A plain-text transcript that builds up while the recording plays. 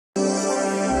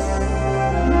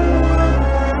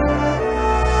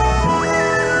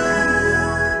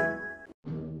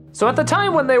So at the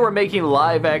time when they were making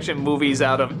live-action movies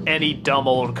out of any dumb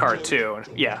old cartoon,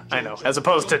 yeah, I know, as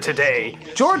opposed to today,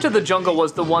 George of the Jungle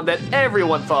was the one that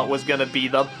everyone thought was gonna be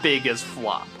the biggest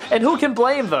flop. And who can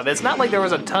blame them? It's not like there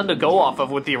was a ton to go off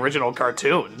of with the original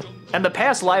cartoon. And the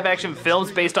past live-action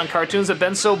films based on cartoons have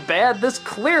been so bad, this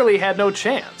clearly had no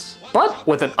chance. But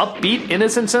with an upbeat,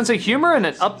 innocent sense of humor and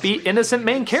an upbeat, innocent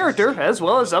main character, as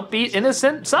well as upbeat,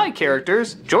 innocent side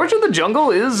characters, George of the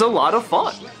Jungle is a lot of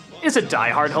fun. Is it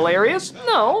die-hard hilarious?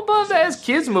 No, but as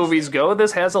kids movies go,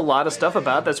 this has a lot of stuff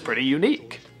about that's pretty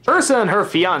unique. Ursa and her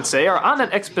fiancé are on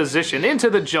an expedition into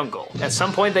the jungle. At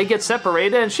some point they get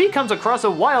separated and she comes across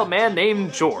a wild man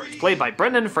named George, played by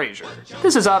Brendan Fraser.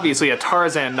 This is obviously a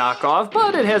Tarzan knockoff,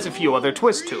 but it has a few other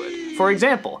twists to it. For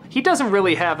example, he doesn't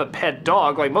really have a pet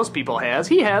dog like most people has,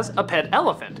 he has a pet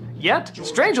elephant. Yet,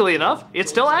 strangely enough, it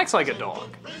still acts like a dog.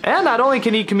 And not only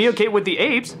can he communicate with the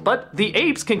apes, but the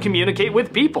apes can communicate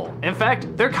with people. In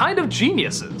fact, they're kind of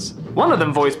geniuses. One of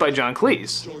them voiced by John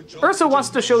Cleese. Ursa wants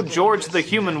to show George the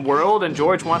human world, and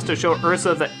George wants to show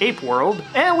Ursa the ape world,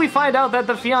 and we find out that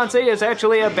the fiancé is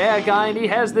actually a bad guy and he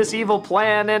has this evil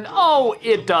plan, and oh,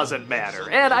 it doesn't matter.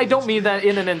 And I don't mean that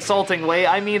in an insulting way,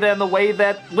 I mean that in the way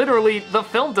that literally the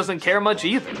film doesn't care much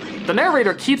either. The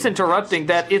narrator keeps interrupting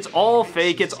that it's all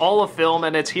fake, it's all a film,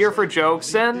 and it's here for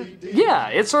jokes, and yeah,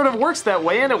 it sort of works that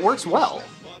way and it works well.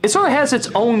 It sort of has its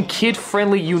own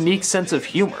kid-friendly, unique sense of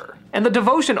humor. And the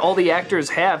devotion all the actors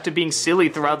have to being silly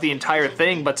throughout the entire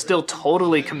thing but still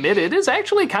totally committed is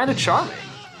actually kind of charming.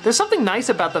 There's something nice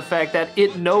about the fact that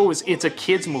it knows it's a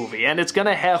kids movie and it's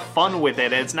gonna have fun with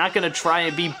it and it's not gonna try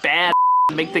and be bad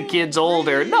and make the kids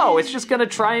older. No, it's just gonna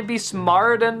try and be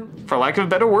smart and, for lack of a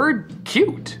better word,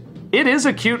 cute. It is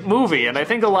a cute movie, and I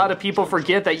think a lot of people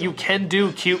forget that you can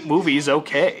do cute movies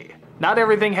okay. Not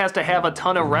everything has to have a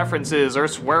ton of references or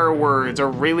swear words or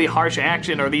really harsh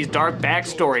action or these dark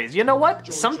backstories. You know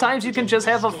what? Sometimes you can just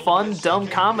have a fun, dumb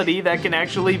comedy that can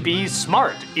actually be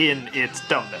smart in its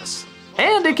dumbness.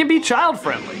 And it can be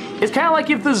child-friendly. It's kind of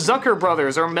like if the Zucker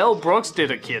brothers or Mel Brooks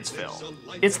did a kids film.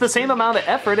 It's the same amount of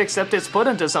effort except it's put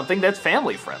into something that's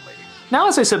family-friendly. Now,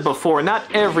 as I said before, not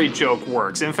every joke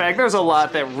works. In fact, there's a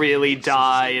lot that really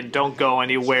die and don't go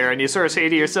anywhere, and you sort of say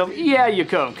to yourself, yeah, you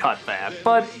could have cut that.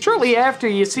 But shortly after,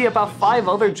 you see about 5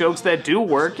 other jokes that do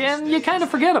work, and you kind of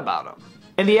forget about them.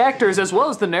 And the actors, as well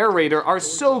as the narrator, are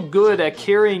so good at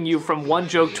carrying you from one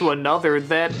joke to another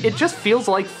that it just feels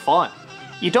like fun.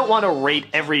 You don't want to rate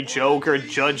every joke or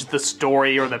judge the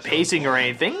story or the pacing or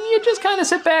anything, you just kind of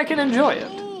sit back and enjoy it.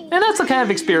 And that's the kind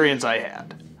of experience I had.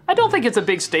 I don't think it's a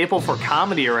big staple for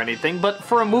comedy or anything, but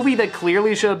for a movie that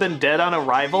clearly should have been dead on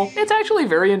arrival, it's actually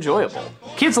very enjoyable.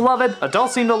 Kids love it,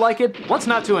 adults seem to like it, what's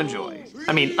not to enjoy?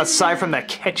 I mean, aside from that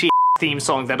catchy theme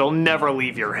song that'll never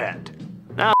leave your head.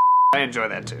 Nah, I enjoy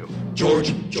that too. George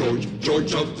of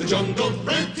the Jungle,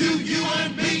 friend to you.